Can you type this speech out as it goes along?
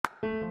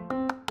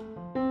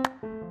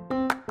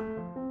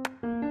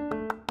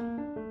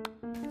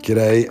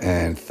G'day,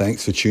 and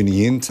thanks for tuning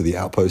in to the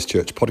Outpost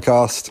Church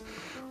podcast.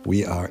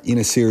 We are in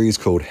a series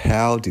called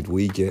How Did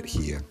We Get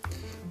Here?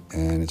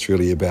 And it's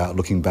really about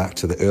looking back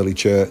to the early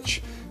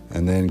church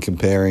and then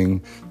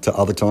comparing to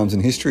other times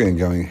in history and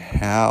going,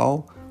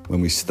 how,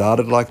 when we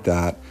started like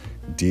that,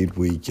 did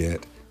we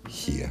get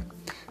here?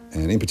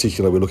 And in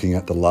particular, we're looking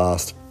at the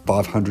last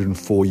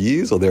 504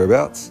 years or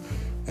thereabouts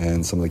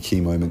and some of the key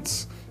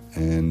moments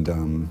and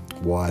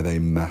why they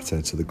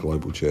matter to the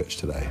global church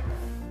today.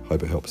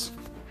 Hope it helps.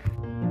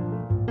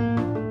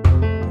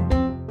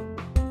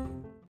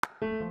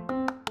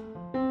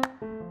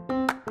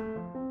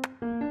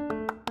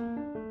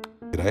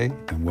 G'day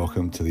and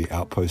welcome to the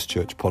Outpost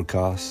Church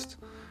podcast.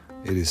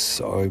 It is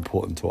so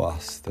important to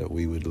us that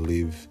we would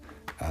live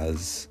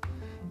as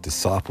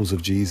disciples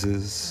of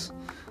Jesus,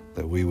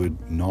 that we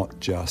would not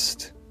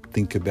just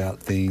think about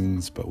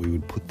things, but we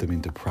would put them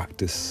into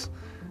practice,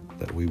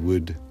 that we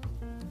would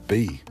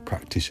be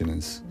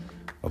practitioners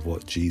of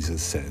what Jesus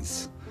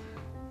says.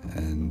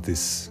 And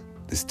this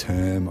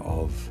term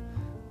of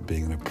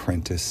being an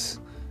apprentice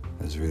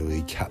has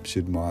really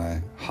captured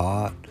my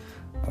heart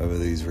over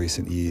these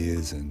recent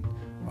years, and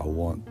I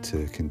want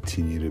to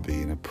continue to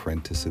be an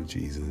apprentice of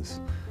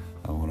Jesus.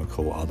 I want to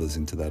call others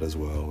into that as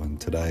well. And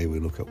today we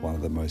look at one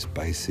of the most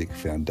basic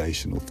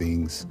foundational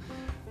things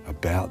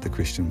about the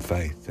Christian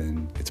faith,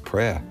 and it's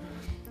prayer.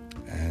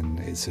 And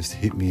it's just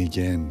hit me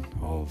again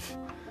of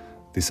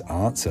this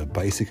answer,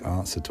 basic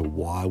answer to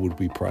why would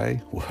we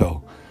pray?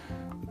 Well,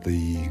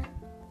 the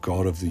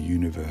God of the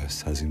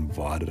universe has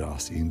invited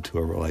us into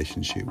a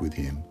relationship with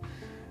him.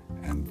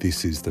 And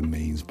this is the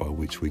means by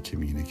which we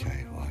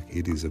communicate. Like,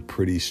 it is a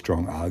pretty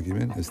strong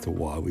argument as to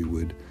why we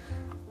would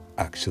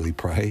actually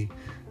pray,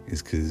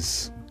 is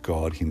because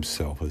God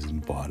himself has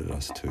invited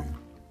us to.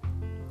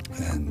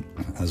 And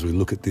as we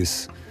look at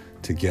this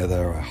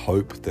together, I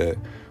hope that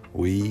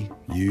we,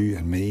 you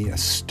and me, are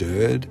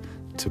stirred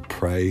to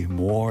pray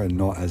more, and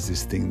not as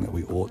this thing that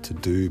we ought to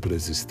do, but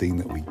as this thing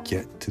that we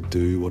get to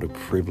do. What a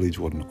privilege,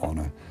 what an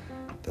honor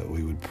that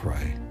we would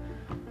pray.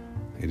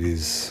 It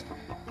is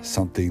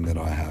something that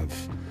I have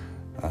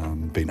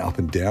been up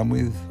and down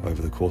with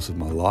over the course of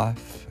my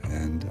life,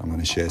 and I'm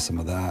going to share some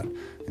of that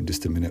in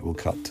just a minute. We'll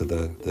cut to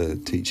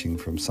the teaching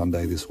from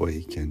Sunday this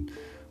week, and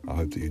I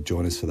hope that you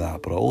join us for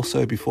that. But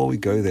also, before we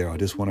go there, I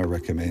just want to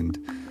recommend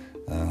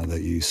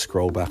that you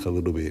scroll back a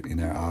little bit in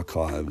our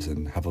archives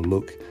and have a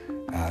look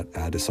at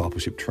our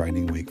discipleship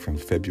training week from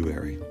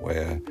February,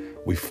 where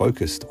we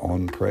focused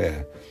on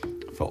prayer.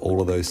 For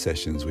all of those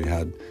sessions, we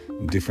had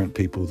different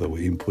people that were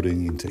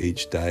inputting into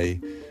each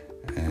day,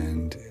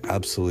 and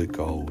absolute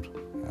gold.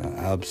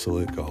 I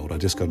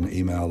just got an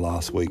email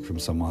last week from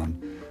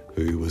someone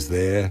who was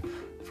there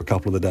for a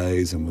couple of the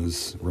days and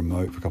was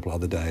remote for a couple of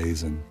other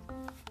days, and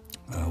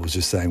was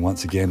just saying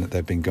once again that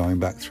they've been going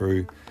back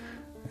through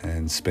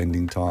and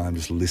spending time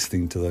just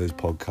listening to those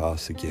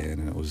podcasts again.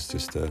 And it was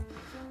just a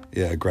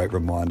great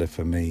reminder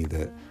for me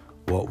that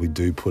what we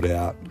do put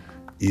out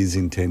is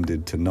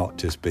intended to not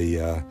just be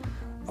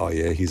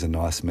here's a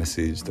nice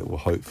message that will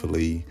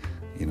hopefully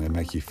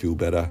make you feel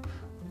better.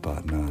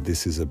 But no,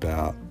 this is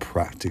about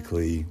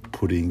practically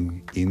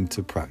putting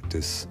into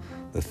practice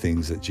the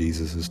things that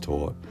Jesus has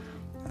taught.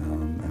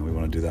 And we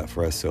want to do that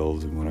for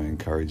ourselves. We want to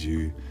encourage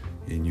you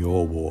in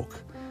your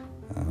walk.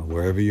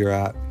 Wherever you're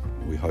at,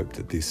 we hope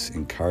that this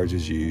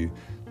encourages you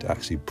to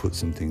actually put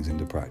some things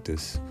into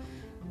practice.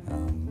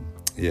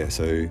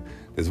 So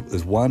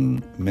there's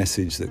one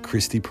message that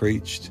Christy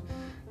preached,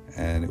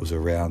 and it was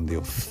around the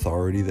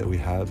authority that we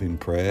have in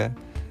prayer,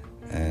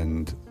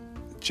 and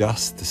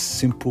just the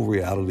simple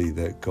reality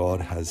that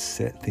God has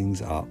set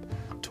things up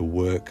to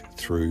work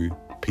through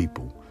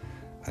people.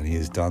 And he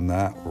has done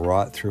that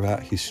right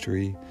throughout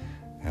history.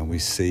 And we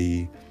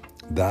see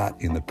that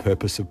in the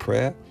purpose of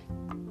prayer.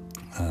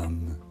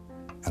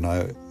 And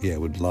I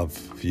would love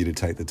for you to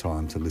take the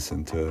time to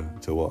listen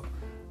to what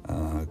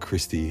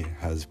Christy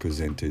has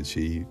presented.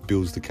 She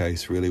builds the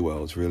case really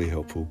well. It's really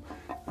helpful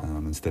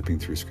in stepping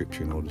through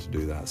scripture in order to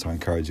do that. So I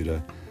encourage you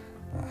to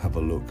have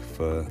a look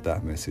for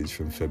that message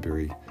from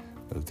February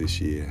of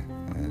this year.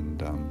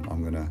 And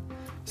I'm going to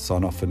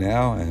sign off for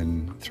now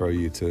and throw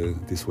you to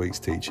this week's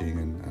teaching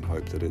and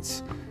hope that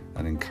it's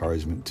an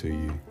encouragement to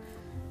you.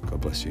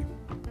 God bless you.